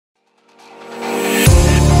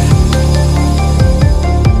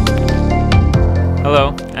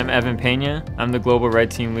Evan Pena. I'm the Global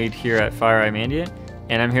Red Team Lead here at FireEye Mandiant,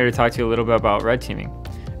 and I'm here to talk to you a little bit about red teaming.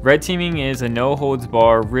 Red teaming is a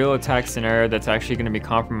no-holds-barred real attack scenario that's actually going to be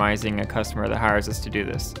compromising a customer that hires us to do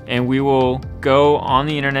this. And we will go on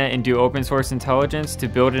the internet and do open source intelligence to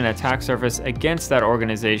build an attack surface against that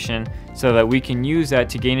organization so that we can use that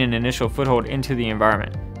to gain an initial foothold into the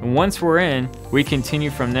environment. And once we're in, we continue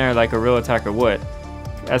from there like a real attacker would,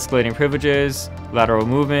 escalating privileges, lateral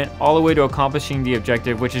movement, all the way to accomplishing the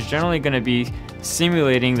objective, which is generally going to be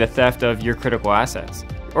simulating the theft of your critical assets.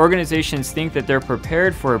 Organizations think that they're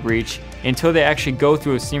prepared for a breach until they actually go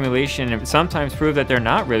through a simulation and sometimes prove that they're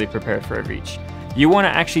not really prepared for a breach. You want to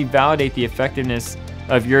actually validate the effectiveness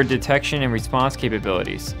of your detection and response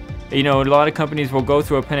capabilities. You know, a lot of companies will go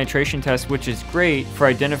through a penetration test, which is great for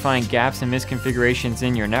identifying gaps and misconfigurations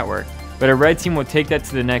in your network. But a red team will take that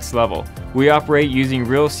to the next level. We operate using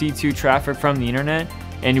real C2 traffic from the internet,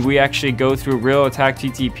 and we actually go through real attack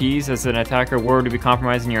TTPs as an attacker were to be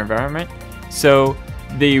compromising your environment. So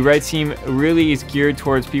the red team really is geared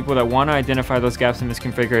towards people that want to identify those gaps and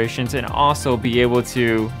misconfigurations and also be able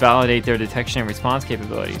to validate their detection and response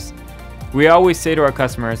capabilities. We always say to our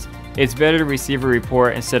customers, it's better to receive a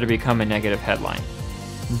report instead of become a negative headline.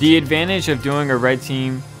 The advantage of doing a red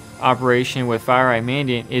team operation with FireEye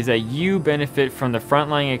Mandiant is that you benefit from the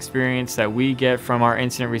frontline experience that we get from our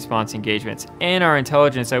incident response engagements and our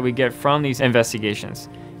intelligence that we get from these investigations.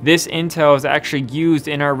 This intel is actually used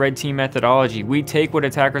in our red team methodology. We take what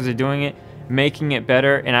attackers are doing, making it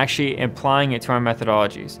better, and actually applying it to our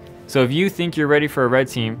methodologies. So if you think you're ready for a red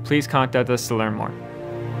team, please contact us to learn more.